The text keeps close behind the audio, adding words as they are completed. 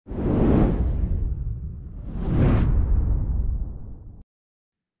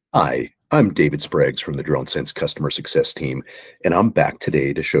Hi, I'm David Spragues from the DroneSense customer success team, and I'm back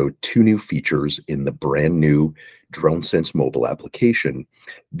today to show two new features in the brand new DroneSense mobile application.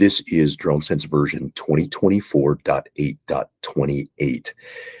 This is DroneSense version 2024.8.28.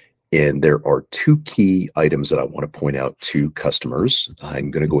 And there are two key items that I want to point out to customers.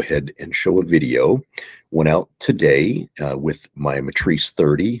 I'm going to go ahead and show a video. Went out today with my Matrice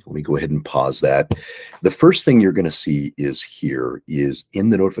 30. Let me go ahead and pause that. The first thing you're going to see is here is in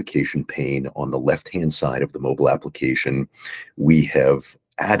the notification pane on the left-hand side of the mobile application, we have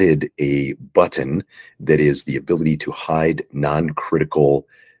added a button that is the ability to hide non-critical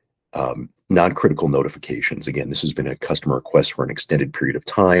notifications. Again, this has been a customer request for an extended period of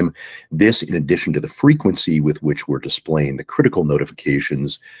time. This, in addition to the frequency with which we're displaying the critical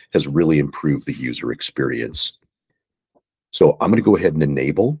notifications, has really improved the user experience. So I'm going to go ahead and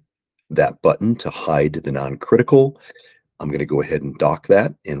enable that button to hide the non-critical. I'm going to go ahead and dock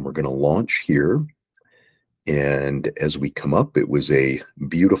that, and we're going to launch here. And as we come up, it was a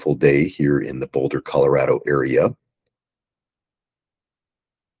beautiful day here in the Boulder, Colorado area.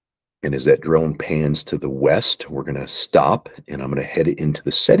 And as that drone pans to the west, we're going to stop, and I'm going to head into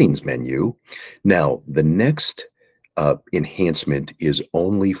the settings menu. Now, the next enhancement is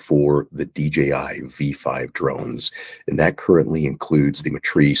only for the DJI V5 drones, and that currently includes the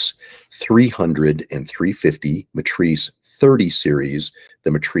Matrice 300 and 350, Matrice 30 series, the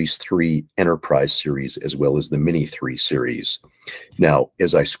Matrice 3 Enterprise series, as well as the Mini 3 series. Now,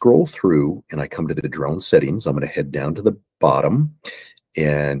 as I scroll through and I come to the drone settings, I'm going to head down to the bottom.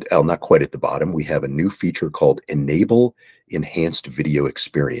 And not quite at the bottom, we have a new feature called Enable Enhanced Video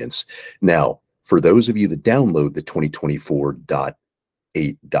Experience. Now, for those of you that download the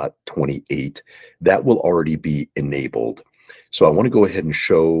 2024.8.28, that will already be enabled. So I want to go ahead and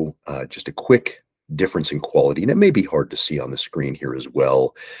show just a quick difference in quality, and it may be hard to see on the screen here as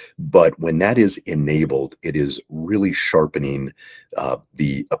well, but when that is enabled, it is really sharpening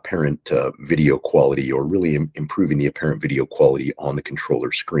the apparent video quality, or really improving the apparent video quality on the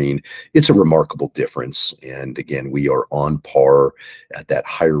controller screen. It's a remarkable difference, and again, we are on par at that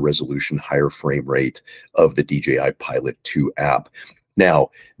higher resolution, higher frame rate of the DJI Pilot 2 app. Now,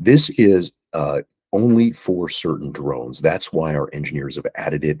 this is only for certain drones. That's why our engineers have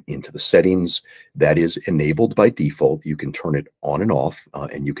added it into the settings. That is enabled by default. You can turn it on and off,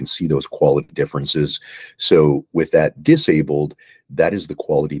 and you can see those quality differences. So with that disabled, that is the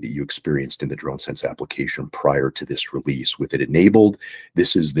quality that you experienced in the DroneSense application prior to this release. With it enabled,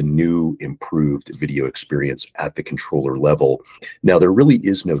 this is the new improved video experience at the controller level. Now, there really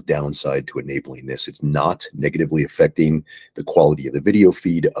is no downside to enabling this. It's not negatively affecting the quality of the video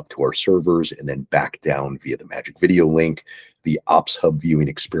feed up to our servers and then back down via the Magic Video link. The Ops Hub viewing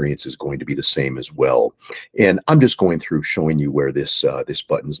experience is going to be the same as well. And I'm just going through showing you where this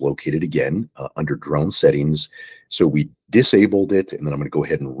button is located again under drone settings. So we disabled it, and then I'm going to go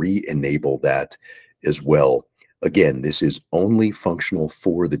ahead and re-enable that as well. Again, this is only functional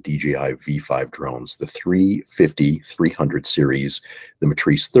for the DJI V5 drones, the 350, 300 series, the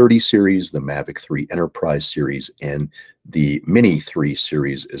Matrice 30 series, the Mavic 3 Enterprise series, and the Mini 3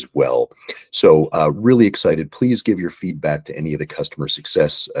 series as well. So really excited. Please give your feedback to any of the customer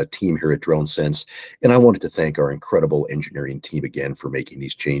success team here at DroneSense. And I wanted to thank our incredible engineering team again for making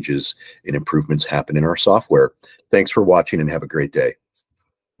these changes and improvements happen in our software. Thanks for watching, and have a great day.